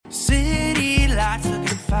City lights looking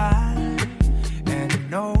fine, and I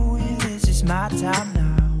know this is my time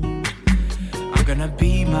now. I'm gonna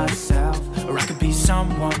be myself, or I could be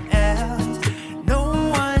someone else. No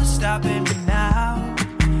one's stopping me now.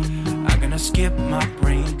 I'm gonna skip my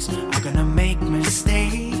breaks, I'm gonna make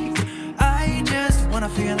mistakes. I just wanna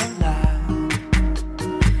feel alive.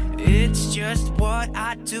 It's just what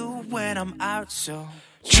I do when I'm out, so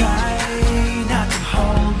try not to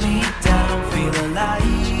hold me down. Feel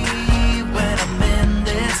alive when I'm in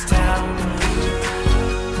this town.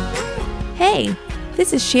 Hey,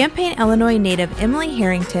 this is Champaign, Illinois native Emily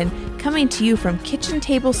Harrington coming to you from Kitchen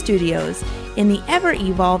Table Studios in the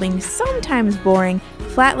ever-evolving, sometimes boring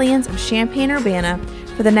flatlands of Champaign-Urbana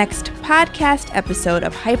for the next podcast episode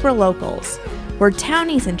of Hyperlocals, where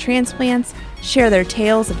townies and transplants share their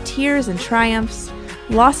tales of tears and triumphs,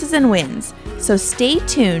 losses and wins. So stay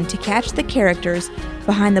tuned to catch the characters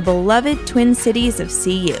behind the beloved Twin Cities of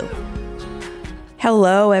CU.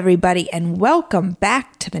 Hello, everybody, and welcome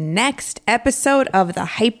back to the next episode of the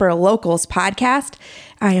Hyperlocals podcast.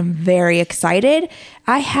 I am very excited.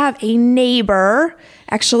 I have a neighbor,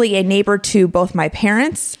 actually a neighbor to both my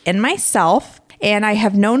parents and myself, and I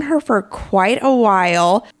have known her for quite a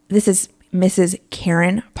while. This is Mrs.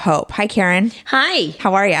 Karen Pope. Hi, Karen. Hi.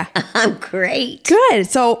 How are you? I'm great. Good.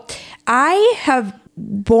 So I have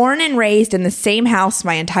born and raised in the same house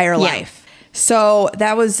my entire life. So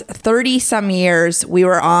that was 30 some years we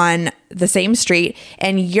were on the same street,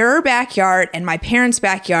 and your backyard and my parents'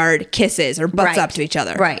 backyard kisses or butts up to each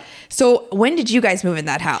other. Right. So when did you guys move in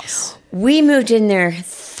that house? We moved in there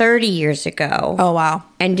 30 years ago. Oh, wow.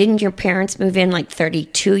 And didn't your parents move in like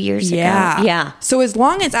 32 years ago? Yeah. So as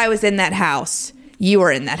long as I was in that house, you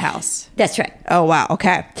were in that house. That's right. Oh, wow.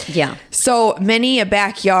 Okay. Yeah. So many a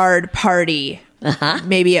backyard party,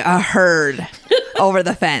 maybe a herd over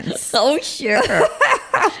the fence. Oh, sure.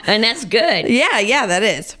 And that's good. Yeah, that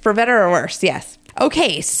is. For better or worse, yes.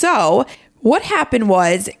 Okay, so what happened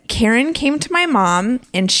was Karen came to my mom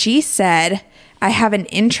and she said, I have an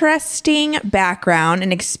interesting background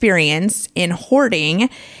and experience in hoarding,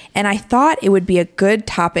 and I thought it would be a good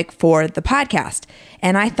topic for the podcast.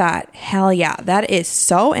 And I thought, hell yeah, that is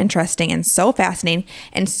so interesting and so fascinating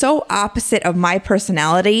and so opposite of my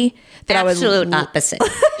personality that Absolute opposite.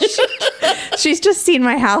 She's just seen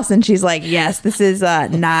my house and she's like, yes, this is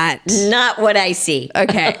not what I see.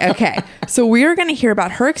 Okay. So we're going to hear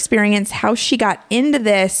about her experience, how she got into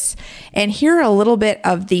this, and hear a little bit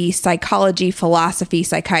of the psychology, philosophy,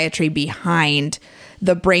 psychiatry behind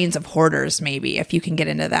the brains of hoarders, maybe, if you can get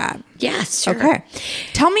into that. Yes, sure. Okay.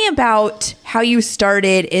 Tell me about how you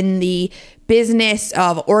started in the business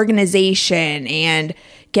of organization and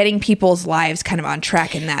getting people's lives kind of on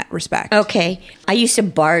track in that respect. Okay. I used to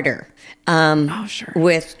barter. Sure.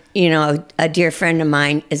 With, a dear friend of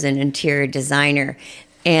mine is an interior designer,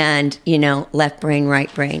 and, left brain,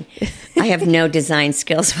 right brain. I have no design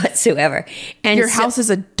skills whatsoever. And your house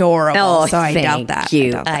is adorable, so I doubt that.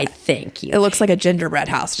 I thank you. It looks like a gingerbread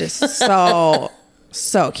house, just so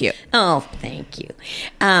cute. Oh, thank you.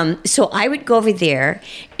 So I would go over there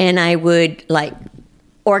and I would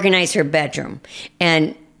organize her bedroom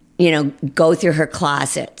and, go through her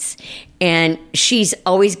closets. And she's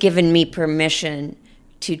always given me permission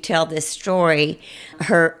to tell this story.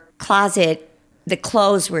 Her closet, the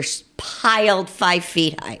clothes were piled 5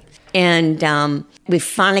 feet high. And we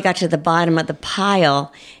finally got to the bottom of the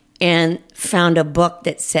pile and found a book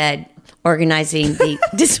that said, Organizing the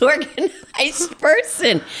Disorganized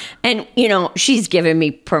Person. And, she's given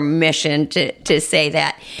me permission to say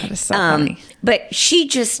that. That is so funny. But she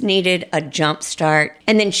just needed a jump start.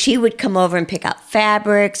 And then she would come over and pick out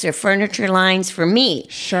fabrics or furniture lines for me.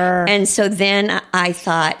 Sure. And so then I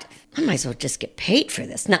thought, I might as well just get paid for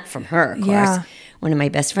this. Not from her, of course. Yeah. One of my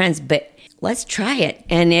best friends. But let's try it.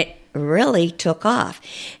 And it really took off.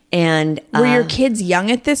 And were your kids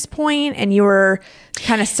young at this point and you were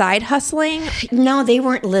kind of side hustling? No, they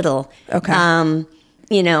weren't little. Okay. I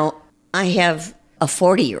have a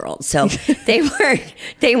 40-year-old, so they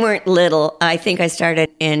weren't little. I think I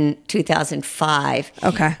started in 2005.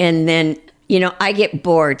 Okay. And then, I get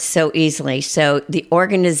bored so easily. So the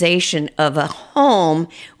organization of a home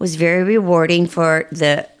was very rewarding for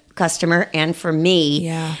the customer and for me.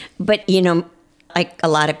 Yeah. But, like a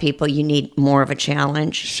lot of people, you need more of a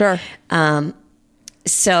challenge. Sure.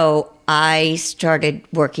 So I started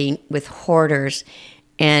working with hoarders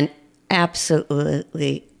and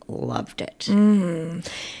absolutely loved it. Mm.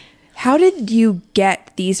 How did you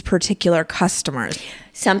get these particular customers?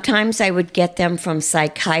 Sometimes I would get them from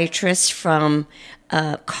psychiatrists from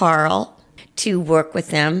Carl to work with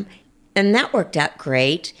them, and that worked out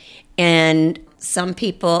great. And some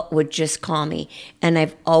people would just call me. And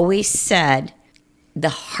I've always said the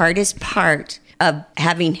hardest part of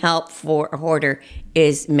having help for a hoarder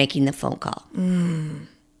is making the phone call. And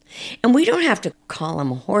we don't have to call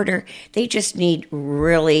them a hoarder. They just need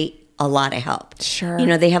really a lot of help. Sure. You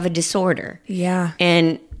know, they have a disorder. Yeah.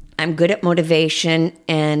 And I'm good at motivation.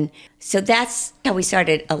 And so that's how we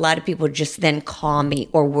started. A lot of people just then call me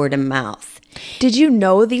or word of mouth. Did you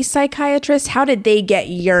know these psychiatrists? How did they get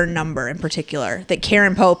your number in particular? That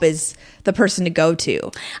Karen Pope is the person to go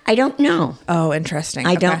to? I don't know. Oh, interesting.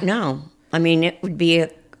 I don't know. I mean, it would be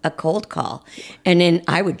a cold call. And then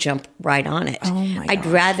I would jump right on it. Oh, my I'd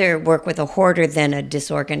gosh. rather work with a hoarder than a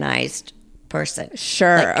disorganized person.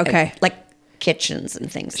 Sure. Okay. Like kitchens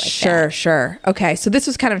and things like Sure, that. sure. Okay, so this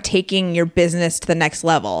was kind of taking your business to the next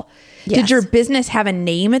level. Yes. Did your business have a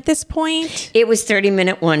name at this point? It was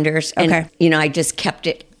 30-minute wonders. And, Okay. you know, I just kept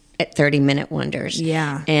it at 30-minute wonders.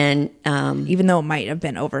 Yeah. And, Even though it might have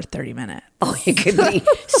been over 30 minutes. oh, it could be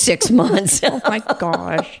 6 months. Oh my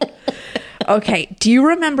gosh. Okay, do you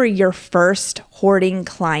remember your first hoarding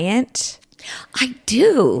client? I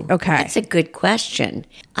do. Okay. That's a good question.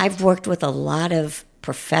 I've worked with a lot of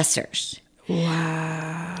professors.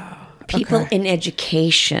 Wow. People Okay. in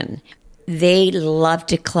education. They love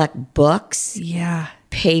to collect books, Yeah.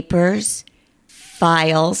 papers,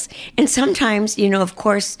 files, and sometimes, you know, of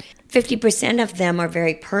course, 50% of them are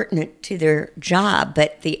very pertinent to their job,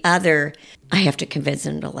 but the other, I have to convince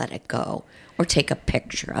them to let it go or take a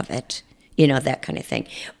picture of it, you know, that kind of thing.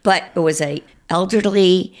 But it was a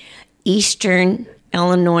elderly Eastern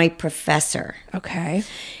Illinois professor, Okay.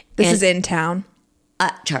 This And- is in town?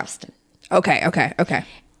 Charleston. Okay.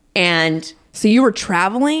 And So you were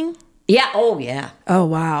traveling? yeah, oh yeah. Oh,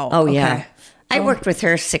 wow. Oh, Okay. yeah. I worked with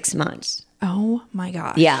her 6 months. Oh, my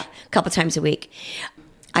gosh. Yeah, a couple times a week.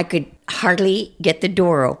 I could hardly get the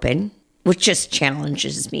door open, which just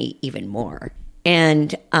challenges me even more.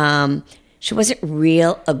 And she wasn't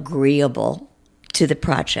real agreeable to the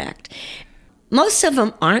project. Most of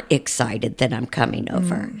them aren't excited that I'm coming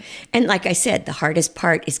over. And like I said, the hardest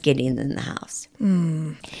part is getting in the house.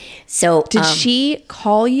 So Did she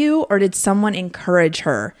call you or did someone encourage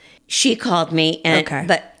her? she called me, and Okay.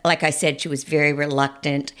 but like I said, she was very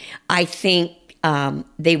reluctant. I think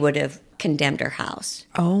they would have condemned her house.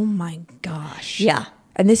 Oh, my gosh. Yeah.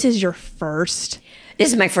 And this is your first? This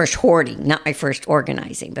is my first hoarding, not my first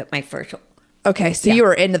organizing, but my first. Okay, so you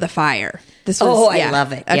were into the fire. This was, Oh, I yeah.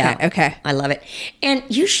 love it. Okay, Yeah. okay. I love it. And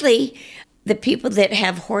usually the people that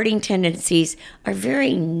have hoarding tendencies are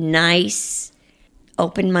very nice,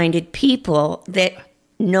 open-minded people that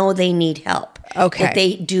know they need help. Okay. That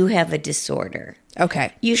they do have a disorder.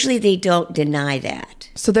 Okay. Usually they don't deny that.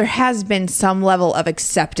 So there has been some level of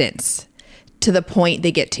acceptance to the point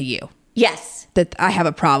they get to you Yes. that I have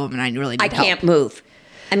a problem and I really need I help. can't move.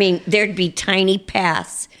 I mean, there'd be tiny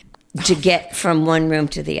paths to get from one room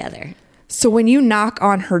to the other. So when you knock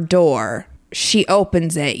on her door, she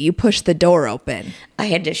opens it, you push the door open. I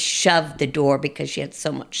had to shove the door because she had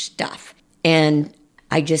so much stuff. And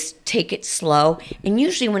I just take it slow. And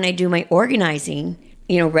usually when I do my organizing,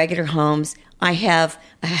 you know, regular homes, I have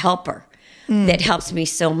a helper that helps me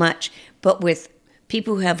so much. But with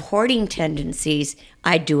people who have hoarding tendencies,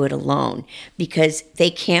 I do it alone because they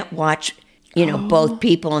can't watch, you know, both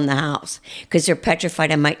people in the house because they're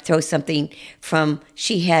petrified I might throw something from,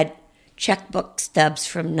 she had checkbook stubs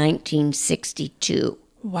from 1962.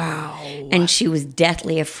 Wow. And she was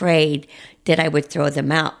deathly afraid that I would throw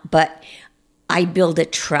them out. But I build a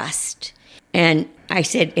trust. And I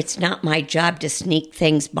said, it's not my job to sneak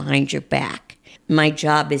things behind your back. My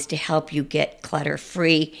job is to help you get clutter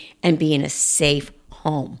free and be in a safe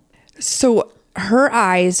home. So her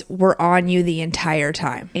eyes were on you the entire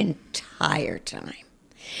time. Entire time.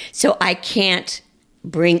 So I can't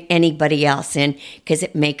bring anybody else in because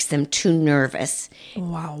it makes them too nervous.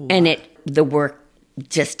 Wow. And the work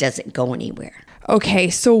just doesn't go anywhere. Okay,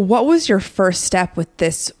 so what was your first step with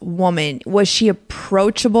this woman? Was she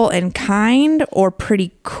approachable and kind or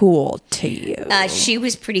pretty cool to you? She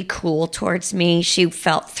was pretty cool towards me. She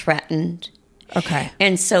felt threatened. Okay.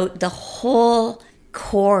 And so the whole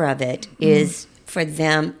core of it is for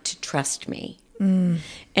them to trust me. And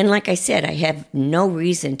like I said, I have no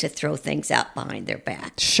reason to throw things out behind their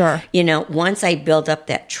back. Sure. You know, once I build up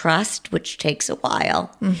that trust, which takes a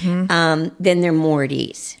while, then they're more at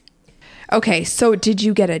ease. Okay, so did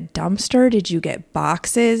you get a dumpster? Did you get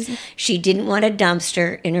boxes? She didn't want a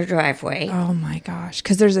dumpster in her driveway. Oh my gosh,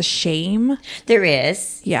 because there's a shame. There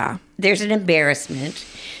is. Yeah. There's an embarrassment.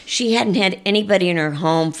 She hadn't had anybody in her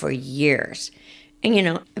home for years. And, you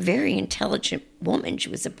know, a very intelligent woman. She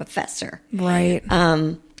was a professor. Right.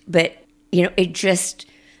 But it just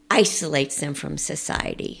isolates them from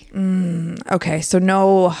society. Okay, so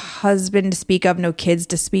no husband to speak of, no kids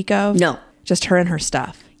to speak of? No. Just her and her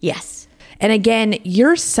stuff? Yes. And again,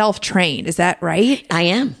 you're self-trained, is that right? I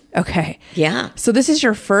am. Okay. Yeah. So this is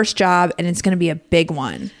your first job, and it's going to be a big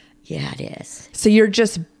one. Yeah, it is. So you're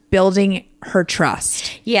just building her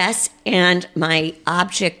trust. Yes, and my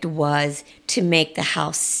object was to make the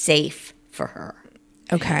house safe for her.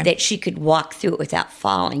 Okay. That she could walk through it without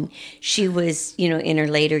falling. She was, in her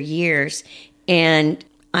later years, and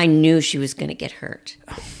I knew she was going to get hurt.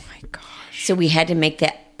 Oh my gosh. So we had to make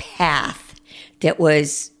that path that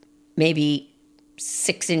was maybe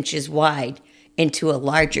 6 inches wide into a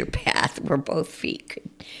larger path where both feet could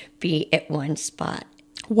be at one spot.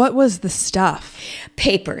 What was the stuff?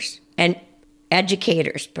 Papers and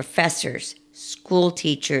educators, professors, school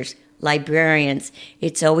teachers, librarians.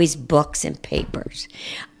 It's always books and papers.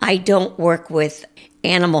 I don't work with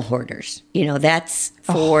animal hoarders. That's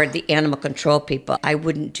for the animal control people. I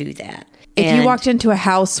wouldn't do that. If you walked into a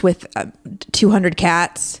house with 200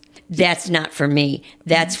 cats... That's not for me.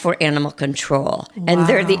 That's for animal control. Wow. And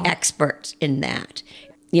they're the experts in that.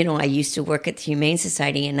 I used to work at the Humane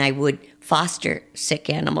Society, and I would foster sick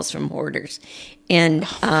animals from hoarders. And,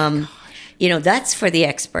 that's for the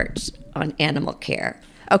experts on animal care.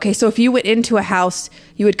 Okay, so if you went into a house,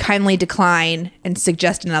 you would kindly decline and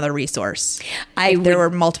suggest another resource if there were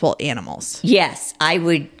multiple animals. Yes, I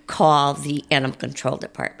would call the animal control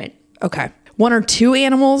department. Okay. 1 or 2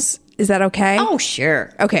 animals, is that okay? Oh,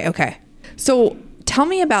 sure. Okay. So tell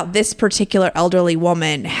me about this particular elderly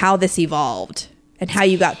woman, how this evolved and how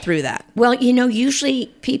you got through that. Well, usually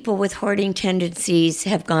people with hoarding tendencies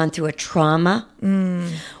have gone through a trauma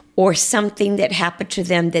or something that happened to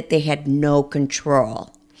them that they had no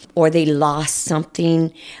control, or they lost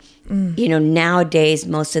something. Nowadays,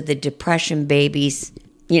 most of the depression babies,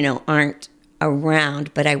 aren't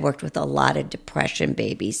around, but I worked with a lot of depression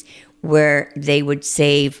babies where they would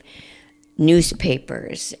save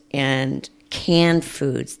newspapers and canned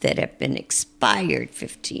foods that have been expired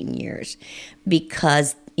 15 years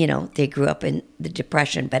because, they grew up in the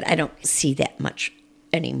Depression, but I don't see that much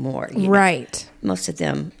anymore. Right. Most of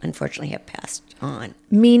them, unfortunately, have passed on.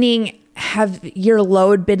 Meaning, have your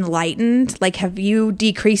load been lightened? Like, have you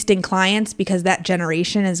decreased in clients because that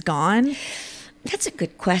generation is gone? That's a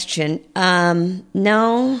good question.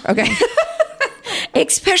 No. Okay.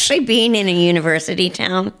 Especially being in a university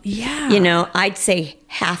town. Yeah. I'd say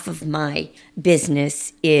half of my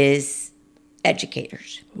business is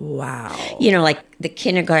educators. Wow. Like the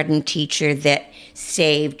kindergarten teacher that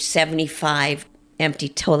saved 75 empty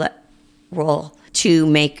toilet roll to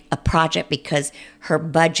make a project because her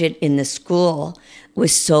budget in the school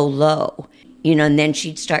was so low. And then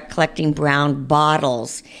she'd start collecting brown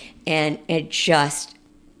bottles, and it just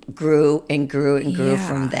grew and grew and grew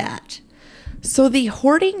from that. So the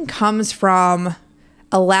hoarding comes from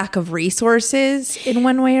a lack of resources in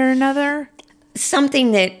one way or another?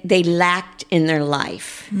 Something that they lacked in their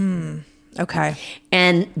life. Okay.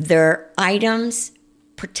 And their items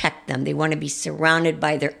protect them. They want to be surrounded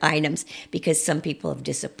by their items because some people have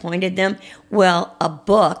disappointed them. Well, a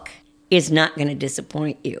book is not going to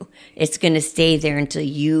disappoint you. It's going to stay there until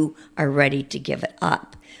you are ready to give it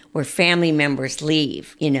up, where family members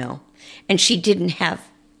leave, And she didn't have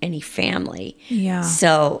any family. Yeah.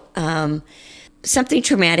 So something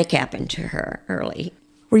traumatic happened to her early.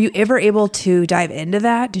 Were you ever able to dive into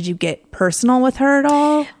that? Did you get personal with her at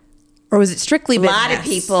all? Or was it strictly business? A lot of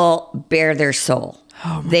people bare their soul.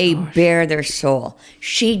 They bare their soul.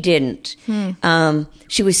 She didn't.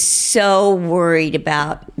 She was so worried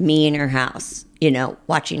about me in her house,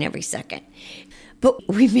 watching every second. But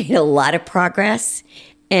we made a lot of progress,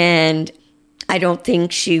 and I don't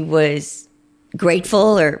think she was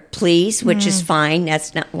grateful or pleased, which is fine.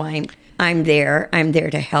 That's not why I'm there. I'm there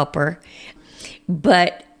to help her.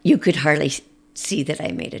 But you could hardly see that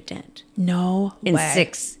I made a dent. No in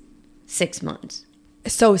way. six months.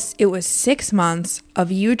 So it was 6 months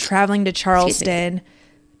of you traveling to Charleston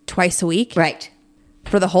twice a week? Right.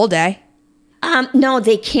 For the whole day? No,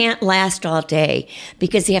 they can't last all day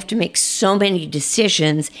because they have to make so many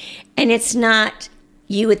decisions. And it's not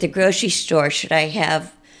you at the grocery store. Should I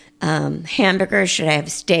have hamburger? Should I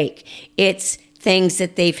have steak? It's things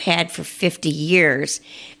that they've had for 50 years.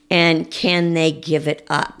 And can they give it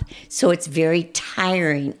up? So it's very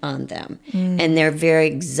tiring on them. And they're very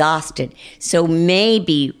exhausted. So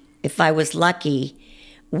maybe if I was lucky,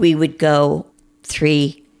 we would go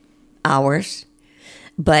 3 hours.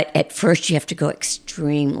 But at first you have to go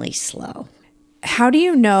extremely slow. How do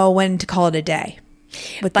you know when to call it a day?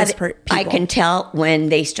 with But this people? I can tell when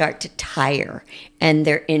they start to tire and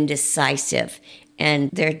they're indecisive and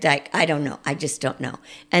they're like, I don't know. I just don't know.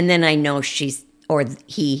 And then I know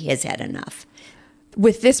he has had enough.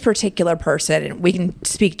 With this particular person, and we can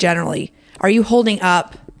speak generally, are you holding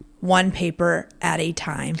up one paper at a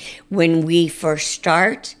time? When we first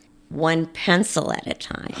start, one pencil at a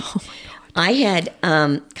time. Oh my God. I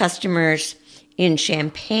had customers in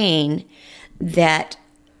Champaign that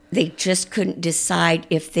they just couldn't decide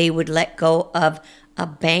if they would let go of a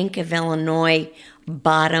Bank of Illinois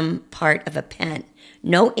bottom part of a pen.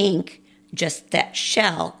 No ink, just that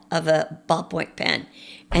shell of a ballpoint pen.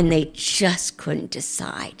 And they just couldn't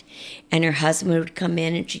decide. And her husband would come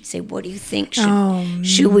in and she'd say, what do you think?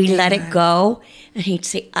 Should we let it go? And he'd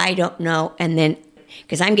say, I don't know. And then,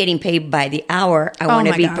 because I'm getting paid by the hour, I want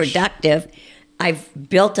to be productive. I've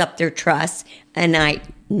built up their trust and I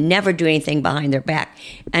never do anything behind their back.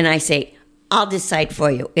 And I say, I'll decide for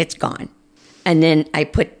you. It's gone. And then I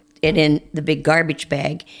put it in the big garbage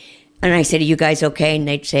bag. And I said, are you guys okay? And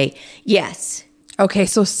they'd say, yes. Okay,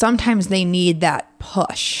 so sometimes they need that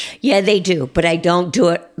push. Yeah, they do. But I don't do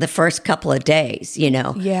it the first couple of days,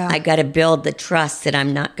 Yeah. I got to build the trust that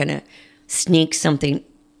I'm not going to sneak something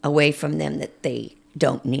away from them that they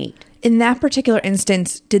don't need. In that particular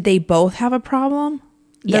instance, did they both have a problem?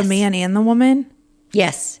 Yes. The man and the woman?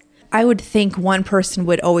 Yes. I would think one person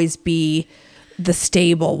would always be the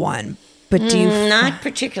stable one. But do you... Not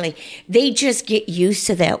particularly. They just get used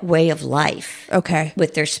to that way of life. Okay.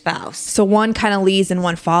 With their spouse. So one kind of leads and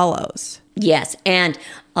one follows. Yes. And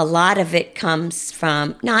a lot of it comes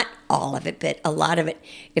from, not all of it, but a lot of it,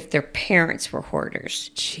 if their parents were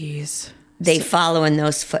hoarders. Jeez. They follow in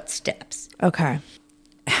those footsteps. Okay.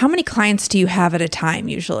 How many clients do you have at a time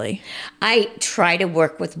usually? I try to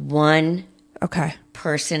work with one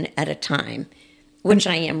person at a time, which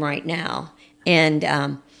I am right now.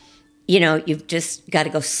 And, you've just got to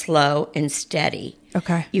go slow and steady.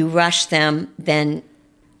 Okay. You rush them, then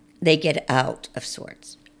they get out of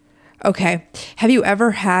sorts. Okay. Have you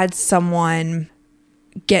ever had someone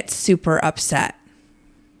get super upset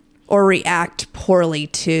or react poorly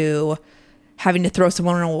to having to throw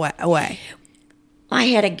someone away? I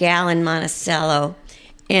had a gal in Monticello,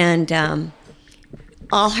 and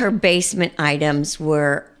all her basement items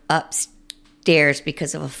were upstairs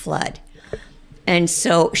because of a flood. And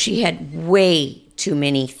so she had way too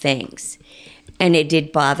many things. And it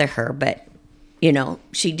did bother her, but,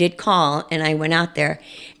 she did call, and I went out there.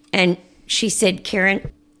 And she said,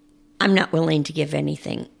 Karen, I'm not willing to give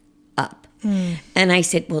anything up. And I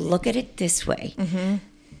said, well, look at it this way. Mm-hmm.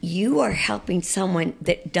 You are helping someone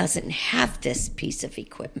that doesn't have this piece of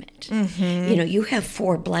equipment. Mm-hmm. You have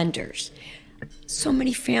 4 blenders. So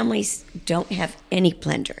many families don't have any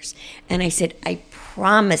blenders. And I said, I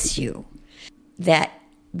promise you that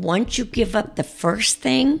once you give up the first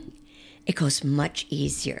thing, it goes much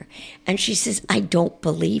easier. And she says, I don't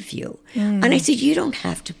believe you. And I said, you don't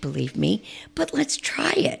have to believe me, but let's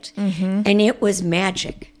try it. Mm-hmm. And it was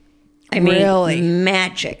magic. Really?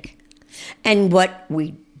 Magic. And what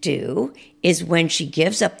we do is when she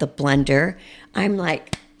gives up the blender, I'm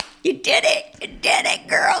like, you did it,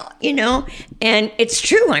 girl, and it's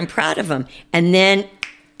true. I'm proud of them. And then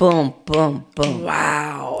boom, boom, boom.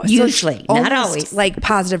 Wow. Usually, so not always. Like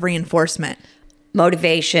positive reinforcement.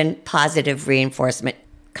 Motivation, positive reinforcement,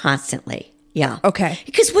 constantly. Yeah. Okay.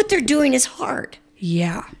 Because what they're doing is hard.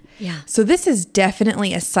 Yeah. Yeah. So this is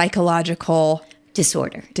definitely a psychological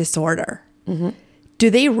disorder. Mm-hmm. Do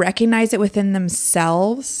they recognize it within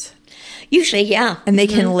themselves? Usually, yeah. And they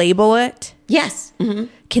can label it? Yes. Mm-hmm.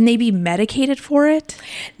 Can they be medicated for it?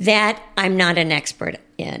 That I'm not an expert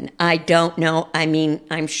in. I don't know.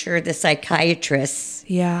 I'm sure the psychiatrists,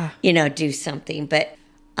 do something, but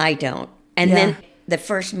I don't. And then the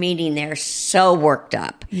first meeting, they're so worked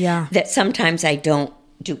up that sometimes I don't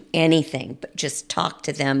do anything but just talk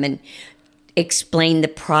to them and explain the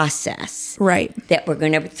process. Right. That we're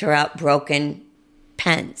going to throw out broken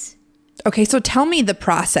pens. Okay, so tell me the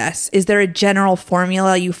process. Is there a general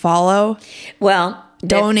formula you follow? Well,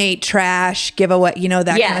 donate, trash, give away,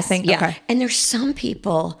 that kind of thing? Yeah. Okay. And there's some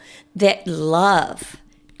people that love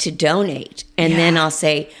to donate. And then I'll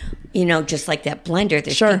say, just like that blender,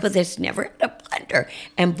 there's people that's never had a blender.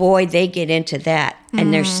 And boy, they get into that.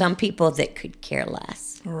 And there's some people that could care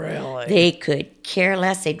less. Really? They could care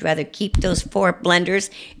less. They'd rather keep those 4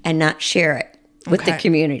 blenders and not share it with the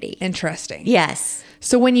community. Interesting. Yes.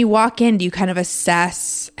 So when you walk in, do you kind of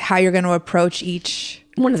assess how you're going to approach each?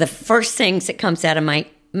 One of the first things that comes out of my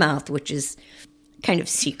mouth, which is kind of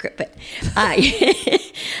secret, but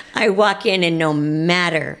I walk in and no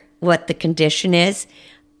matter what the condition is,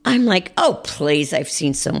 I'm like, oh, please, I've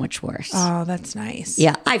seen so much worse. Oh, that's nice.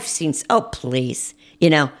 Yeah, I've seen, oh, please.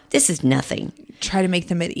 This is nothing. Try to make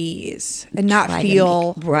them at ease and not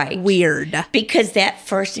feel weird. Because that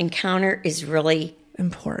first encounter is really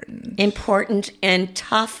important and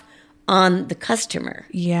tough on the customer.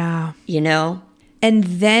 Yeah. And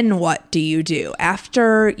then what do you do?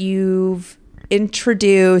 After you've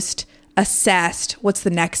introduced, assessed, what's the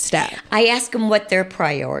next step? I ask them what their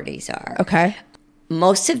priorities are. Okay.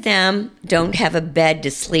 Most of them don't have a bed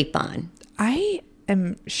to sleep on. I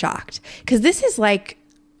am shocked because this is like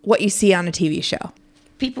what you see on a TV show.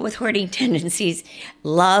 People with hoarding tendencies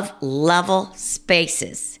love level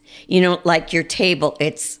spaces. Like your table,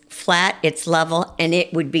 it's flat, it's level, and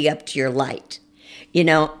it would be up to your light,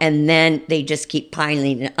 and then they just keep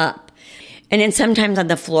piling it up. And then sometimes on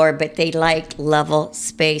the floor, but they like level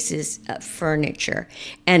spaces, furniture,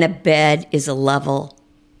 and a bed is a level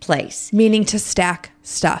place. Meaning to stack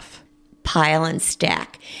stuff. Pile and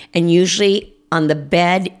stack. And usually on the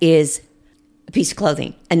bed is a piece of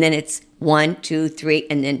clothing. And then it's 1, 2, 3,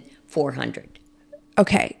 and then 400.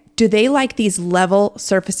 Okay. Do they like these level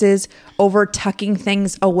surfaces over tucking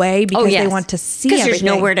things away because they want to see everything? Because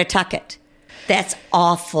there's nowhere to tuck it. That's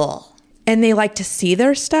awful. And they like to see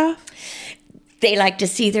their stuff? They like to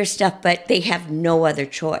see their stuff, but they have no other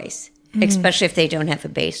choice, especially if they don't have a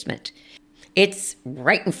basement. It's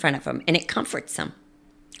right in front of them, and it comforts them.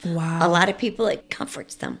 Wow. A lot of people, it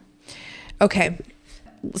comforts them. Okay.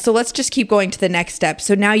 So let's just keep going to the next step.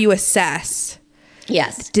 So now you assess.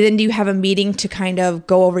 Yes. Then do you have a meeting to kind of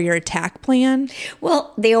go over your attack plan?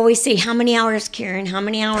 Well, they always say, how many hours, Karen? How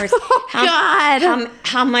many hours? Oh, God.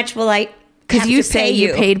 How much will I Because you say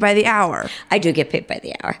you paid by the hour. I do get paid by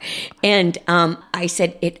the hour. And I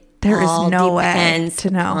said, there is all no way depends to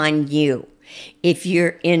know. on you. If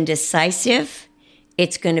you're indecisive,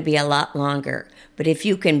 it's going to be a lot longer. But if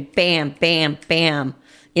you can bam, bam, bam,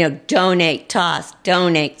 donate, toss,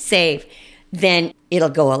 donate, save, then it'll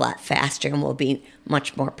go a lot faster and we'll be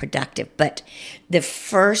much more productive. But the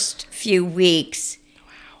first few weeks,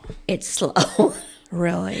 it's slow.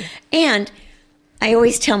 Really? And I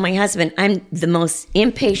always tell my husband, I'm the most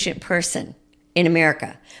impatient person in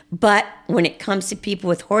America. But when it comes to people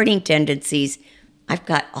with hoarding tendencies, I've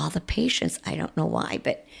got all the patience. I don't know why,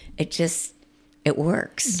 but it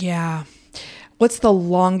works. Yeah. What's the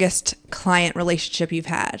longest client relationship you've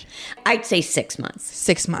had? I'd say 6 months.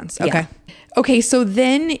 6 months. Okay. Yeah. Okay. So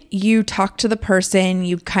then you talk to the person,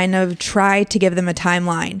 you kind of try to give them a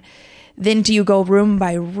timeline. Then do you go room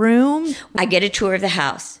by room? I get a tour of the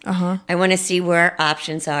house. I want to see where our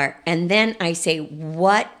options are. And then I say,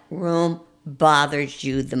 what room bothers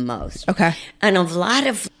you the most? Okay. And a lot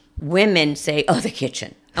of women say, oh, the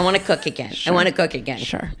kitchen. I want to cook again. Sure. I want to cook again.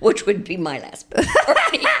 Sure. Which would be my last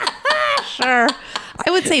priority. Sure.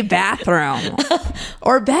 I would say bathroom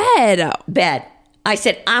or bed. Bed. I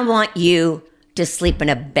said, I want you to sleep in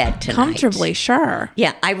a bed tonight. Comfortably, sure.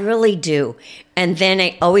 Yeah, I really do. And then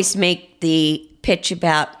I always make the pitch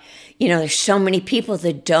about, there's so many people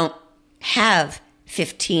that don't have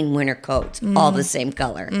 15 winter coats, all the same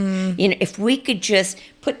color. If we could just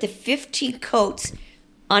put the 15 coats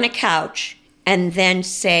on a couch and then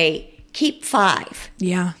say, keep 5.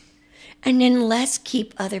 Yeah. And then let's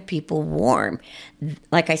keep other people warm.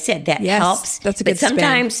 Like I said, that helps. That's a good But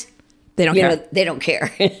sometimes they don't care. They don't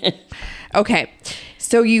care. Okay.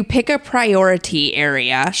 So you pick a priority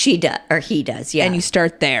area. She does, or he does, yeah. And you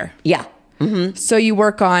start there. Yeah. So you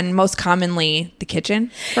work on, most commonly, the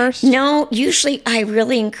kitchen first? No, usually I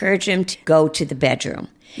really encourage him to go to the bedroom.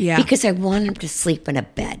 Yeah. Because I want him to sleep in a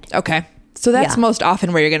bed. Okay. So that's most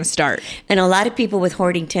often where you're going to start. And a lot of people with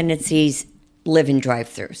hoarding tendencies live in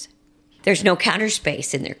drive-thrus. There's no counter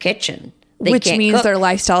space in their kitchen. Which means their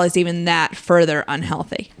lifestyle is even that further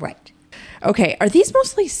unhealthy. Right. Okay. Are these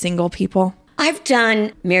mostly single people? I've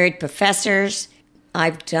done married professors.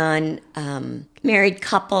 I've done married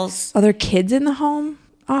couples. Are there kids in the home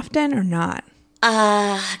often or not?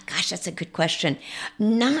 Gosh, that's a good question.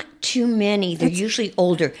 Not too many. They're usually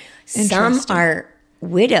older. Some are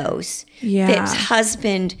widows. Yeah. That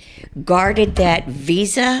husband guarded that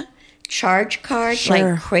Visa charge card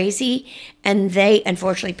like crazy, and they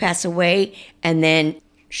unfortunately pass away, and then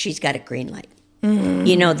she's got a green light.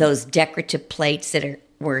 Those decorative plates that are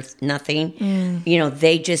worth nothing.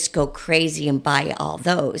 They just go crazy and buy all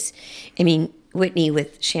those. I mean, Whitney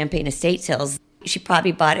with Champagne Estate Sales, she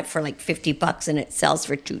probably bought it for like $50 and it sells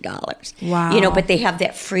for $2. Wow. But they have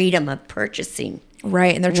that freedom of purchasing.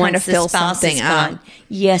 Right, and they're trying to fill something up.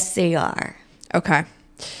 Yes, they are. Okay.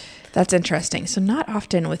 That's interesting. So not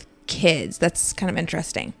often with kids. That's kind of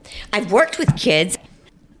interesting. I've worked with kids.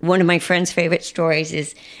 One of my friend's favorite stories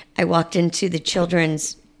is I walked into the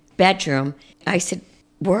children's bedroom. I said,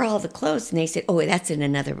 where are all the clothes? And they said, oh, that's in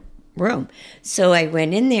another room. So I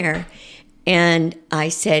went in there and I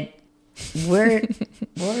said, where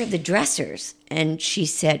are the dressers? And she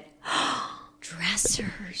said, oh,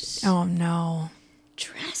 dressers. Oh, no.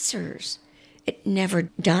 Dressers. It never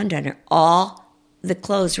dawned on her. All the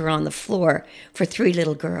clothes were on the floor for 3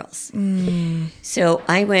 little girls. So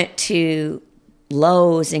I went to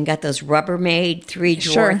Lowe's and got those Rubbermaid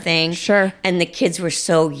 3-drawer things. Sure. And the kids were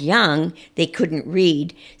so young, they couldn't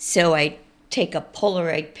read. So I take a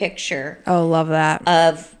Polaroid picture Oh, love that.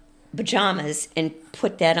 of pajamas and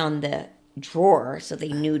put that on the drawer so they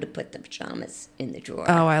knew to put the pajamas in the drawer.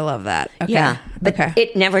 Oh, I love that. Okay. Yeah. But okay.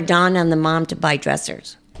 it never dawned on the mom to buy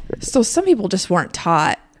dressers. So some people just weren't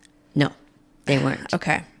taught. No, they weren't.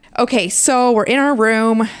 Okay. Okay, so we're in our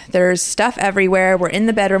room. There's stuff everywhere. We're in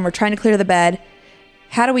the bedroom. We're trying to clear the bed.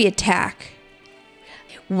 How do we attack?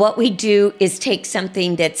 What we do is take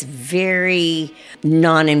something that's very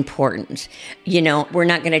non-important. You know, we're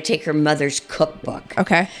not going to take her mother's cookbook.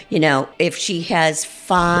 Okay. You know, if she has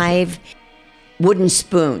 5 wooden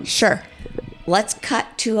spoons. Sure. Let's cut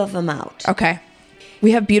 2 of them out. Okay.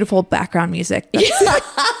 We have beautiful background music.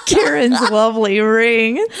 That's Karen's lovely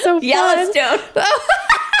ring. It's so fun. Yellowstone.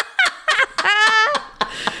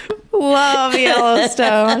 Love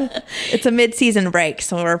Yellowstone. It's a mid-season break,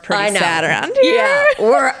 so we're pretty sad around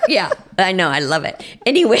here. Yeah, I know. I love it.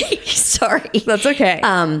 Anyway, sorry. That's okay.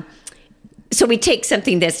 So we take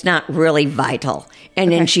something that's not really vital,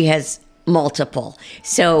 and then she has multiple.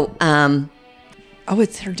 So, oh,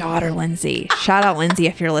 it's her daughter, Lindsay. Shout out, Lindsay,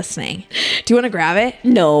 if you're listening. Do you want to grab it?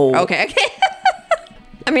 no. Okay.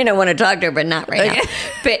 I mean, I want to talk to her, but not right now.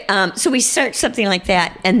 But so we start something like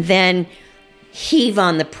that, and then heave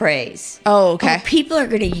on the praise. Oh, okay. Oh, people are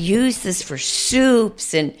going to use this for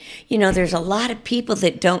soups, and you know, there's a lot of people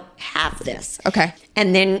that don't have this. Okay.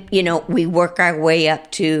 And then we work our way up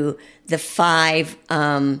to the 5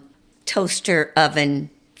 toaster oven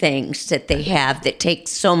things that they have that take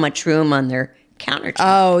so much room on their countertop.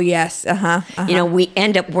 Oh, yes. We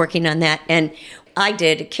end up working on that. And I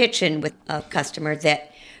did a kitchen with a customer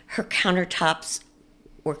that her countertops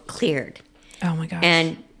were cleared. Oh, my gosh.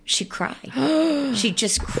 And she cried. She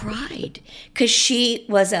just cried because she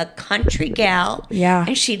was a country gal. Yeah.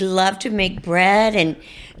 And she loved to make bread and,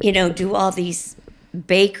 do all these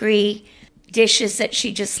bakery dishes that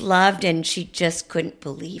she just loved, and she just couldn't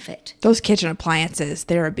believe it. Those kitchen appliances,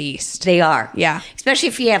 they're a beast. They are. Yeah. Especially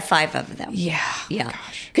if you have 5 of them. Yeah. Yeah.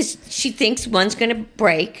 Because she thinks one's going to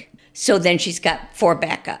break, so then she's got 4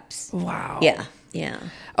 backups. Wow. Yeah. Yeah.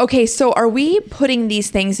 Okay, so are we putting these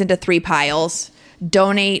things into 3 piles?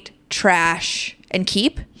 Donate, trash, and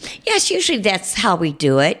keep? Yes, usually that's how we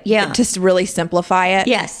do it. Yeah. To really simplify it?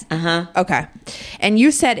 Yes. Uh-huh. Okay. And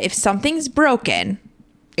you said if something's broken,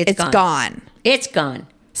 it's gone. It's gone.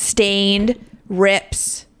 Stained,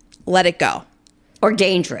 rips, let it go. Or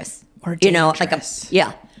dangerous.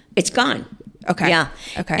 Yeah. It's gone. Okay. Yeah.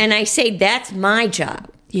 Okay. And I say that's my job.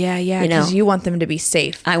 Yeah, because you want them to be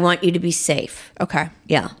safe. I want you to be safe. Okay.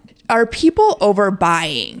 Yeah. Are people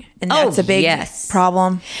overbuying? And that's a big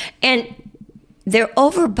problem. And they're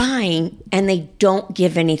overbuying and they don't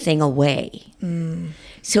give anything away.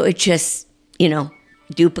 So it just,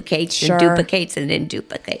 duplicates and duplicates and then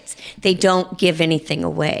duplicates. They don't give anything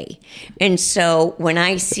away. And so when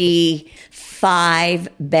I see 5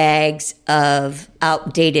 bags of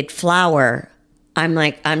outdated flour, I'm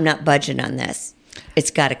like, I'm not budging on this.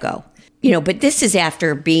 It's got to go. But this is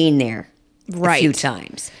after being there a few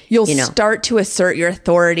times. You'll start to assert your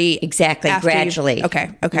authority. Exactly, gradually. Okay.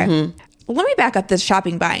 Mm-hmm. Well, let me back up this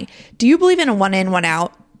shopping buying. Do you believe in a 1 in, 1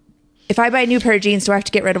 out? If I buy a new pair of jeans, do I have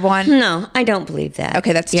to get rid of one? No, I don't believe that.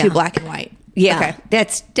 Okay, that's too black and white. Yeah, okay.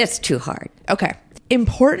 That's too hard. Okay.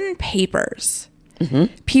 Important papers.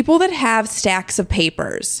 Mm-hmm. People that have stacks of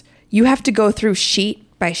papers, you have to go through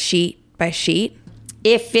sheet by sheet by sheet.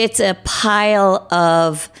 If it's a pile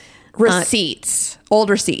of receipts, old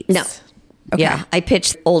receipts. No. Okay. Yeah, I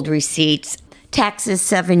pitched old receipts. Taxes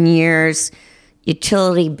 7 years,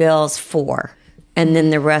 utility bills 4, and then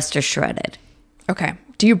the rest are shredded. Okay.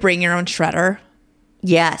 Do you bring your own shredder?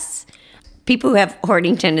 Yes. People who have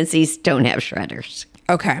hoarding tendencies don't have shredders.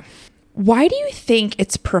 Okay. Why do you think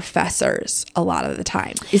it's professors a lot of the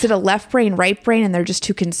time? Is it a left brain, right brain, and they're just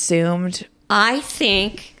too consumed? I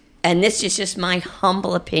think and this is just my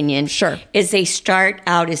humble opinion, Sure. is they start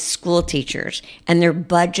out as school teachers and their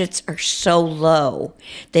budgets are so low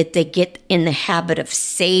that they get in the habit of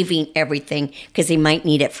saving everything because they might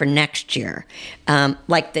need it for next year.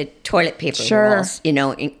 Like the toilet paper Sure. rolls,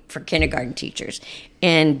 for kindergarten teachers,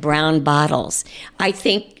 and brown bottles. I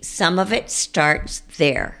think some of it starts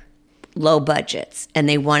there. Low budgets, and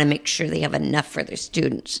they want to make sure they have enough for their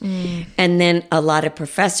students. And then a lot of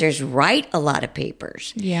professors write a lot of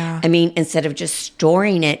papers. Yeah. I mean, instead of just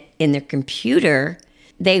storing it in their computer,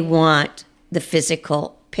 they want the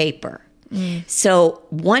physical paper. So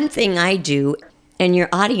one thing I do, and your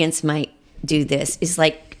audience might do this, is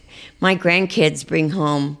like my grandkids bring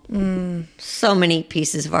home so many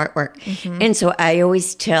pieces of artwork. And so I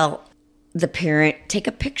always tell the parent, take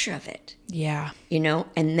a picture of it. Yeah.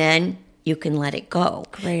 And then you can let it go.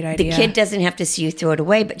 Great idea. The kid doesn't have to see you throw it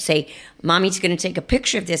away, but say, Mommy's going to take a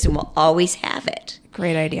picture of this and we'll always have it.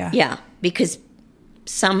 Great idea. Yeah, because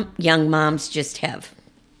some young moms just have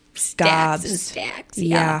stacks and stacks.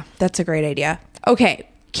 Yeah, that's a great idea. Okay,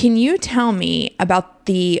 can you tell me about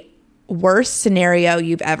the worst scenario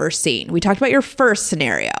you've ever seen? We talked about your first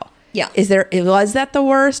scenario. Yeah. Was that the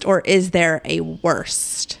worst, or is there a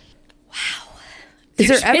worst? Has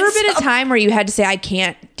there ever been a time where you had to say, I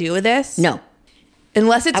can't do this? No.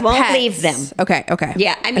 Unless it's I won't pets. leave them. Okay.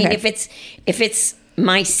 Yeah, I mean, Okay. if it's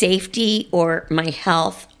my safety or my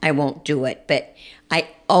health, I won't do it. But I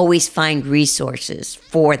always find resources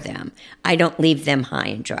for them. I don't leave them high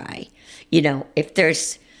and dry. If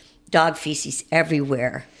there's dog feces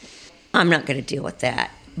everywhere, I'm not going to deal with that.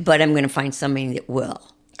 But I'm going to find somebody that will.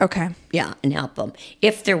 Okay. Yeah, and help them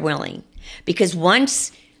if they're willing. Because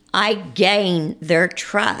once I gain their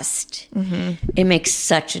trust, it makes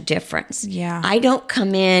such a difference. Yeah. I don't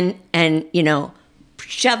come in and,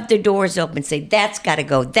 shove the doors open and say, that's got to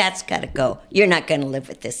go, that's got to go. You're not going to live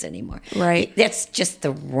with this anymore. Right. That's just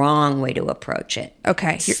the wrong way to approach it.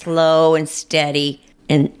 Okay. Slow and steady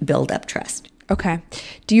and build up trust. Okay.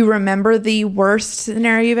 Do you remember the worst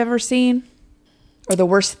scenario you've ever seen? Or the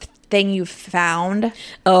worst thing you've found?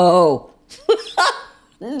 Oh,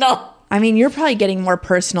 no. I mean, you're probably getting more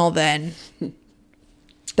personal than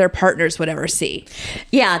their partners would ever see.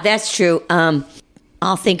 Yeah, that's true.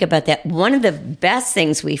 I'll think about that. One of the best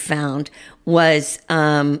things we found was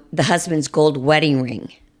the husband's gold wedding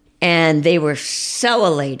ring. And they were so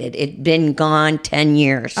elated. It'd been gone 10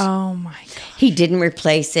 years. Oh, my God. He didn't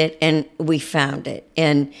replace it, and we found it.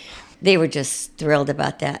 And they were just thrilled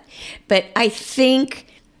about that. But I think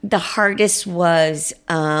the hardest was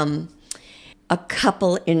a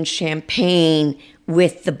couple in Champaign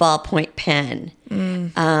with the ballpoint pen.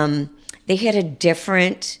 They had a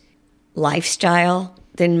different lifestyle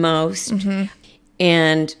than most,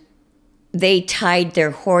 and they tied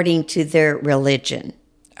their hoarding to their religion.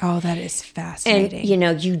 Oh, that is fascinating.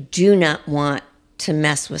 And, you do not want to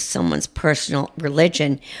mess with someone's personal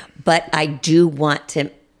religion, but I do want to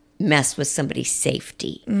mess with somebody's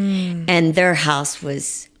safety. And their house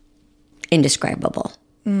was indescribable,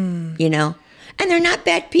 And they're not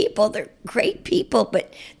bad people. They're great people,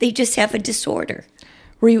 but they just have a disorder.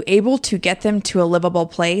 Were you able to get them to a livable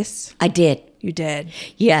place? I did. You did.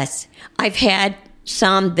 Yes. I've had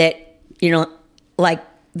some that, like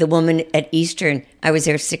the woman at Eastern, I was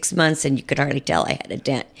there 6 months and you could hardly tell I had a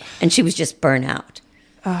dent. And she was just burnt out.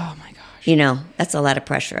 Oh, my gosh. That's a lot of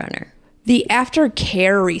pressure on her. The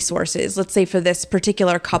aftercare resources, let's say for this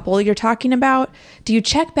particular couple you're talking about, do you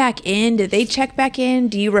check back in? Do they check back in?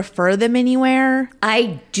 Do you refer them anywhere?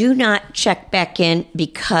 I do not check back in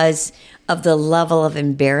because of the level of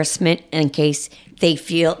embarrassment in case they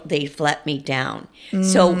feel they've let me down.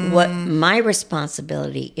 So what my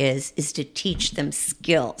responsibility is to teach them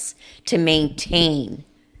skills to maintain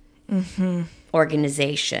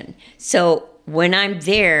organization. So when I'm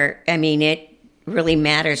there, it really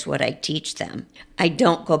matters what I teach them. I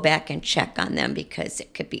don't go back and check on them because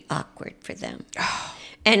it could be awkward for them.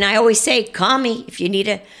 And I always say, call me if you need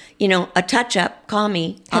a touch up. Call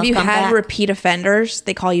me. Have you had repeat offenders?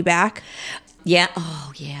 They call you back? Yeah.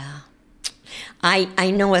 Oh, yeah.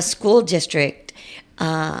 I know a school district,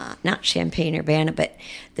 not Champaign-Urbana, but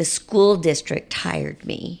the school district hired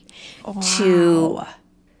me to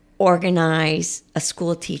organize a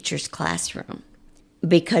school teacher's classroom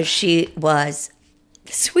because she was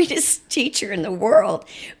the sweetest teacher in the world,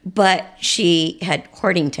 but she had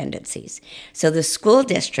hoarding tendencies. So the school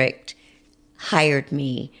district hired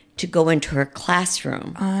me to go into her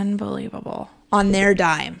classroom. Unbelievable. On their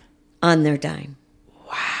dime. On their dime.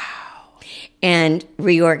 Wow. And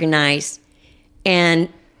reorganize. And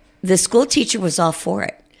the school teacher was all for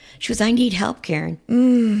it. She was, I need help, Karen.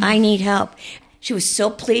 I need help. She was so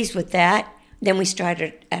pleased with that. Then we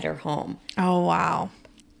started at her home. Oh, wow.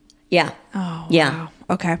 Yeah. Oh, Yeah. wow.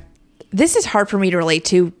 Okay. This is hard for me to relate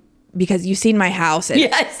to because you've seen my house. And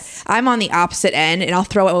Yes. I'm on the opposite end, and I'll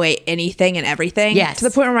throw away anything and everything. Yes. To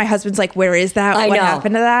the point where my husband's like, where is that? I What know.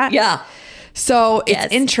 happened to that? Yeah. So it's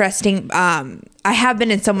Yes. interesting. I have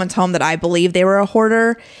been in someone's home that I believe they were a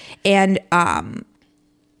hoarder, and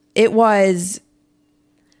it was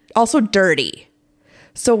also dirty.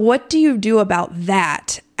 So what do you do about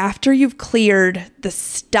that after you've cleared the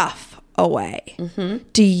stuff away? Mm-hmm.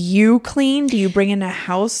 Do you clean? Do you bring in a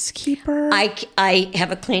housekeeper? I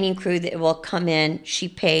have a cleaning crew that will come in. She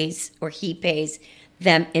pays or he pays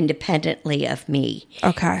them independently of me.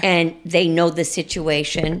 Okay. And they know the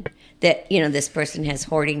situation that, this person has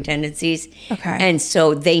hoarding tendencies. Okay. And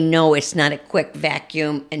so they know it's not a quick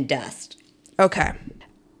vacuum and dust. Okay.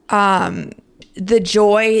 The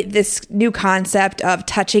joy, this new concept of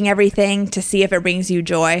touching everything to see if it brings you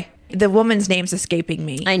joy. The woman's name's escaping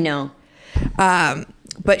me. I know.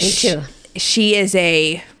 But Me too. she is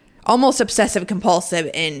a almost obsessive compulsive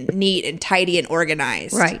and neat and tidy and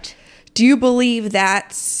organized. Right. Do you believe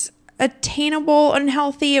that's attainable and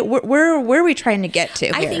healthy? Where are we trying to get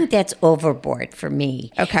to I here? think that's overboard for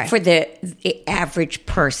me. Okay. For the average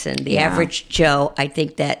person, the average Joe, I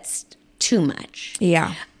think that's too much.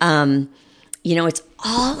 Yeah. It's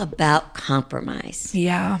all about compromise.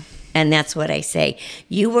 Yeah. And that's what I say.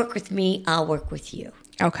 You work with me, I'll work with you.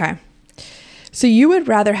 Okay. So you would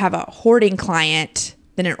rather have a hoarding client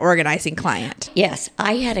than an organizing client? Yes.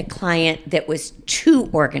 I had a client that was too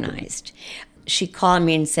organized. She called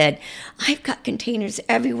me and said, I've got containers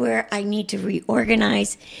everywhere. I need to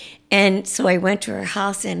reorganize. And so I went to her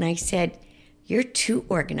house and I said, you're too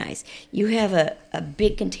organized. You have a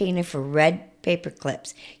big container for red paper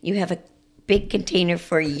clips. You have a big container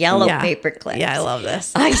for yellow paper clips. Yeah, I love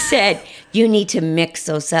this. I said, you need to mix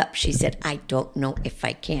those up. She said, I don't know if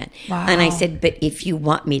I can. Wow. And I said, but if you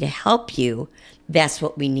want me to help you, that's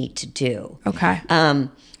what we need to do. Okay.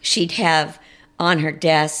 She'd have on her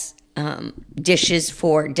desk dishes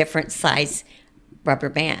for different size rubber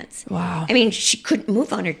bands. Wow. I mean, she couldn't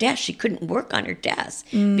move on her desk. She couldn't work on her desk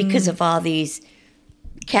because of all these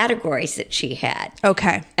categories that she had.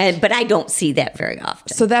 Okay. But I don't see that very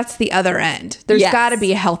often. So that's the other end. There's Yes. got to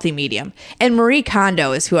be a healthy medium. And Marie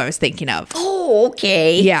Kondo is who I was thinking of. Oh,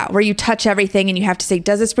 okay. Yeah, where you touch everything and you have to say,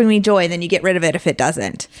 does this bring me joy? And then you get rid of it if it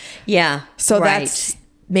doesn't. Yeah. So right. that's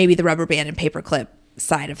maybe the rubber band and paperclip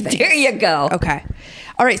side of things. There you go. Okay.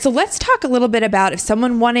 All right. So let's talk a little bit about if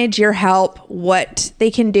someone wanted your help, what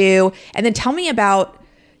they can do. And then tell me about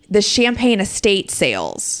the Champagne estate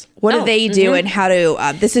sales. What do they do and how to,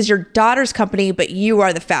 this is your daughter's company, but you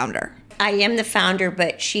are the founder. I am the founder,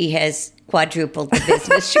 but she has quadrupled the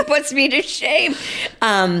business. She puts me to shame.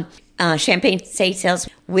 Champagne estate sales,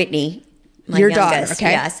 Whitney, my Your youngest, daughter,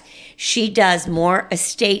 okay. yes. She does more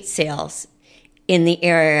estate sales in the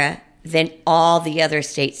area than all the other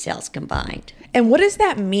estate sales combined. And what does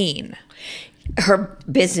that mean? Her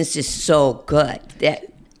business is so good that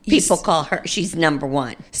people call her, she's number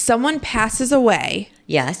one. Someone passes away.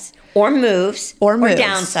 Yes. Or moves. Or moves.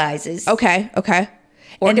 downsizes. Okay.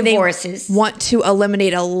 Or And they divorces. want to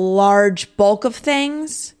eliminate a large bulk of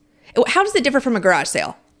things. How does it differ from a garage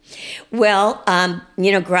sale? Well,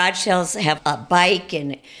 garage sales have a bike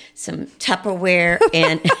and some Tupperware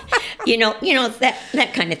and,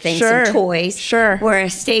 that kind of thing, Sure. some toys. Sure. Where a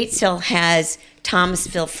estate sale has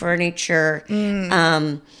Thomasville furniture,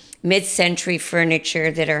 mid-century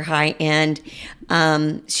furniture that are high-end.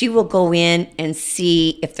 She will go in and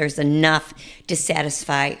see if there's enough to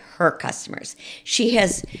satisfy her customers. She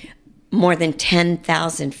has more than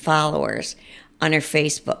 10,000 followers on her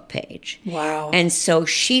Facebook page. Wow. And so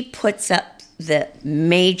she puts up the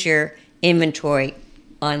major inventory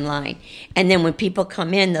online. And then when people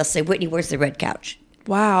come in, they'll say, Whitney, where's the red couch?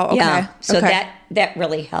 Wow. Okay. Yeah. So okay. that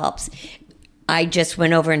really helps. I just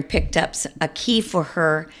went over and picked up a key for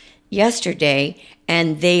her yesterday,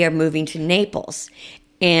 and they are moving to Naples.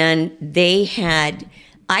 And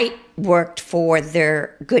I worked for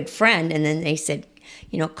their good friend, and then they said,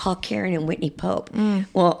 call Karen and Whitney Pope.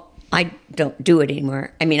 Well, I don't do it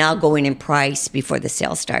anymore. I mean, I'll go in and price before the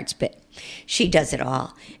sale starts, but she does it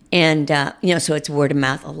all. And, so it's word of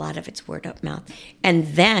mouth. A lot of it's word of mouth. And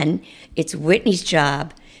then it's Whitney's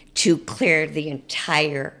job to clear the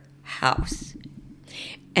entire house.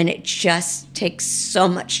 And it just takes so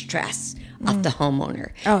much stress off the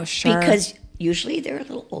homeowner. Oh, sure. Because usually they're a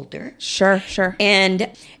little older. Sure. And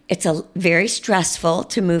it's very stressful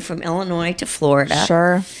to move from Illinois to Florida.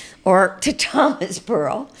 Sure. Or to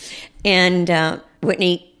Thomasboro. And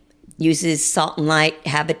Whitney uses Salt and Light,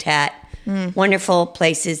 Habitat, wonderful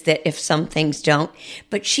places that if some things don't.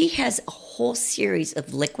 But she has a whole series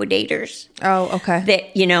of liquidators. Oh, okay.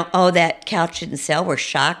 That, that couch didn't sell. We're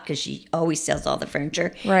shocked because she always sells all the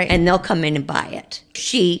furniture. Right. And they'll come in and buy it.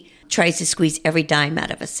 She tries to squeeze every dime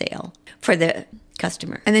out of a sale for the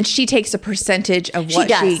customer. And then she takes a percentage of what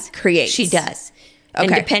she creates. She does. Okay.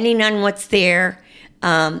 And depending on what's there,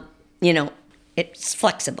 it's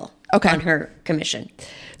flexible on her commission.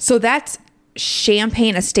 So that's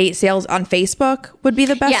Champagne Estate Sales on Facebook would be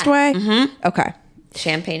the best way? Mm-hmm. Okay.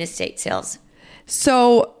 Champagne Estate Sales.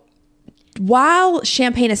 So while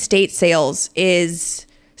Champagne Estate Sales is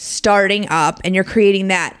starting up and you're creating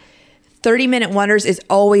that, 30-Minute Wonders is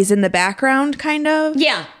always in the background, kind of?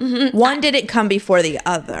 Yeah. Mm-hmm. One didn't come before the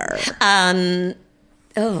other.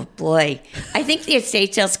 Oh, boy. I think the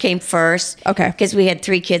estate sales came first. Okay. Because we had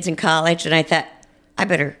 3 kids in college, and I thought, I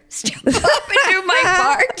better step up and do my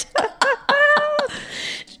part.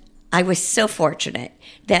 I was so fortunate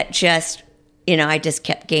that I just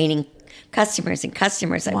kept gaining customers and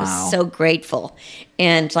customers. I was so grateful.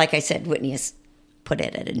 And like I said, Whitney has put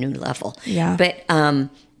it at a new level. Yeah. But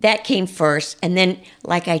that came first. And then,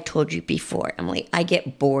 like I told you before, Emily, I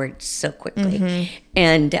get bored so quickly. Mm-hmm.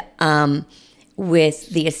 And with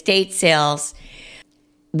the estate sales,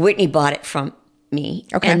 Whitney bought it from me.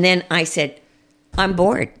 Okay. And then I said, I'm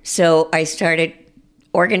bored. So I started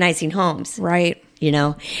organizing homes. Right.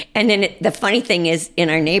 And then the funny thing is, in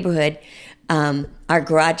our neighborhood, our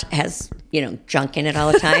garage has, junk in it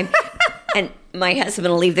all the time. And my husband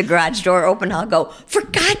will leave the garage door open. I'll go, for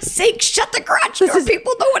God's sake, shut the garage door.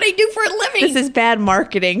 People know what I do for a living. This is bad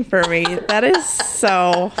marketing for me. That is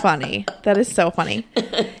so funny. That is so funny.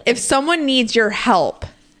 If someone needs your help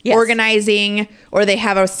organizing, or they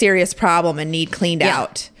have a serious problem and need cleaned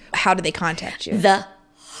out, how do they contact you? The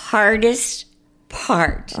hardest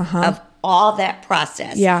part of all that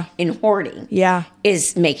process in hoarding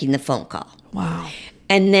is making the phone call. Wow.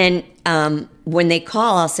 And then when they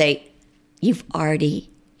call, I'll say, you've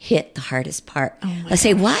already hit the hardest part. I'll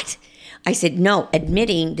say, what? I said, no,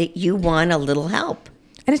 admitting that you want a little help.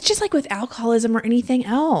 And it's just like with alcoholism or anything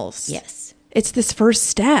else. Yes. It's this first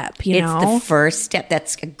step, It's the first step.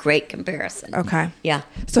 That's a great comparison. Okay. Yeah.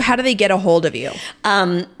 So how do they get a hold of you?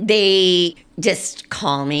 They just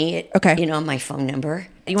call me at, my phone number.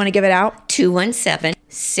 You want to give it out?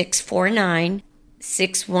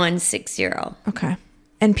 217-649-6160. Okay.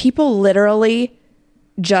 And people literally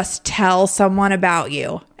just tell someone about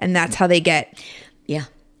you, and that's how they get. Yeah.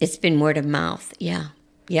 It's been word of mouth. Yeah.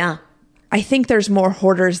 Yeah. I think there's more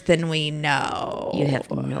hoarders than we know. You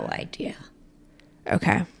have no idea.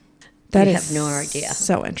 Okay. That you is have no idea.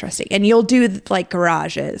 So interesting. And you'll do like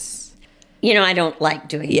garages. I don't like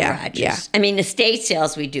doing garages. Yeah. I mean, estate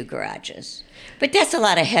sales, we do garages. But that's a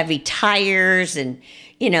lot of heavy tires and,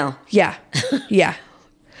 Yeah. Yeah.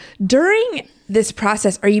 During this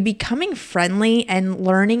process, are you becoming friendly and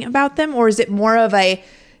learning about them? Or is it more of a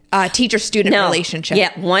teacher-student relationship?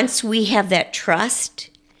 Yeah. Once we have that trust,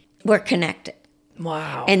 we're connected.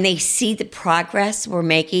 Wow. And they see the progress we're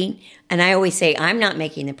making. And I always say, I'm not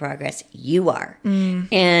making the progress, you are.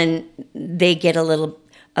 And they get a little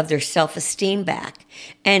of their self-esteem back.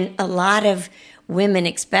 And a lot of women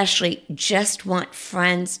especially just want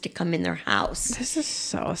friends to come in their house. This is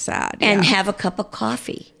so sad. And have a cup of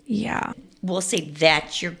coffee. Yeah. We'll say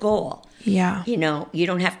that's your goal. Yeah. You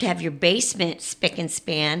don't have to have your basement spick and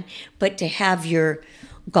span, but to have your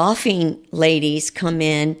golfing ladies come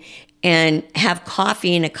in and have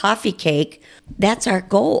coffee and a coffee cake, that's our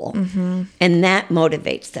goal. Mm-hmm. And that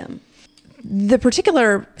motivates them. The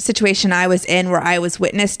particular situation I was in where I was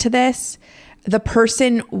witness to this, the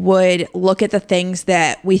person would look at the things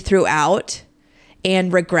that we threw out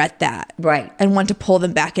and regret that. Right. And want to pull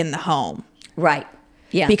them back in the home. Right.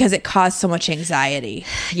 Yeah. Because it caused so much anxiety.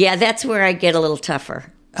 Yeah, that's where I get a little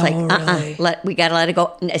tougher. It's really? We got to let it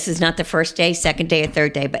go. This is not the first day, second day, or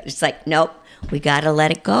third day, but it's like, nope, we got to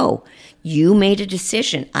let it go. You made a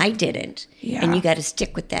decision. I didn't. Yeah. And you got to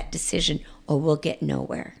stick with that decision or we'll get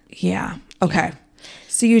nowhere. Yeah. Okay. Yeah.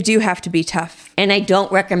 So you do have to be tough. And I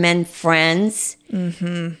don't recommend friends.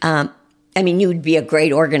 Mm-hmm. I mean, you would be a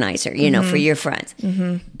great organizer, for your friends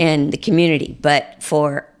and the community. But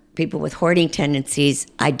for people with hoarding tendencies,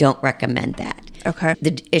 I don't recommend that. Okay.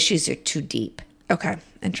 The issues are too deep. Okay.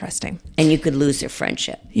 Interesting. And you could lose their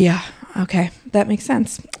friendship. Yeah. Okay. That makes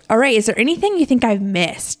sense. All right. Is there anything you think I've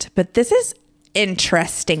missed? But this is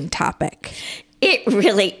interesting topic. It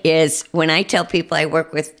really is. When I tell people I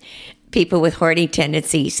work with people with hoarding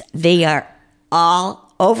tendencies, they are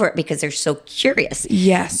all over it because they're so curious.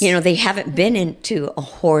 Yes. They haven't been into a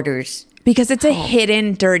hoarder's Because it's a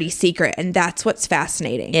hidden, dirty secret, and that's what's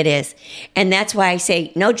fascinating. It is. And that's why I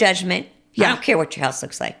say no judgment. Yeah. I don't care what your house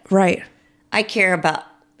looks like. Right. I care about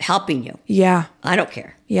helping you. Yeah. I don't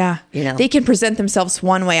care. Yeah. You know. They can present themselves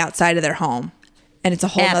one way outside of their home, and it's a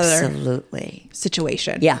whole other Absolutely.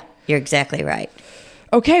 situation. Yeah, you're exactly right.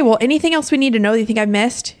 Okay, well, anything else we need to know that you think I've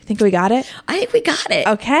missed? Think we got it? I think we got it.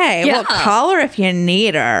 Okay, Yeah. well, call her if you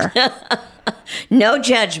need her. No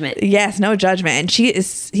judgment. Yes, no judgment. And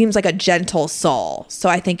seems like a gentle soul. So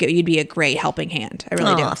I think you'd be a great helping hand. I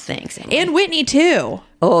really do. Oh, thanks. Emily. And Whitney, too.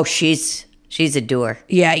 Oh, she's a doer.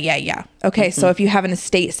 Yeah. Okay, so if you have an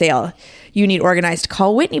estate sale you need organized,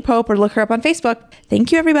 call Whitney Pope or look her up on Facebook.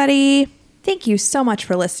 Thank you, everybody. Thank you so much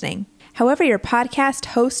for listening. However your podcast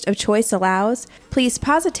host of choice allows, please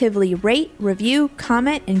positively rate, review,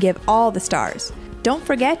 comment, and give all the stars. Don't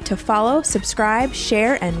forget to follow, subscribe,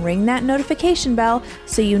 share, and ring that notification bell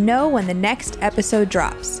so you know when the next episode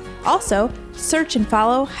drops. Also, search and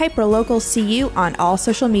follow HyperLocalCU on all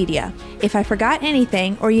social media. If I forgot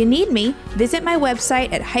anything or you need me, visit my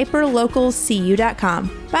website at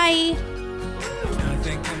hyperlocalcu.com. Bye!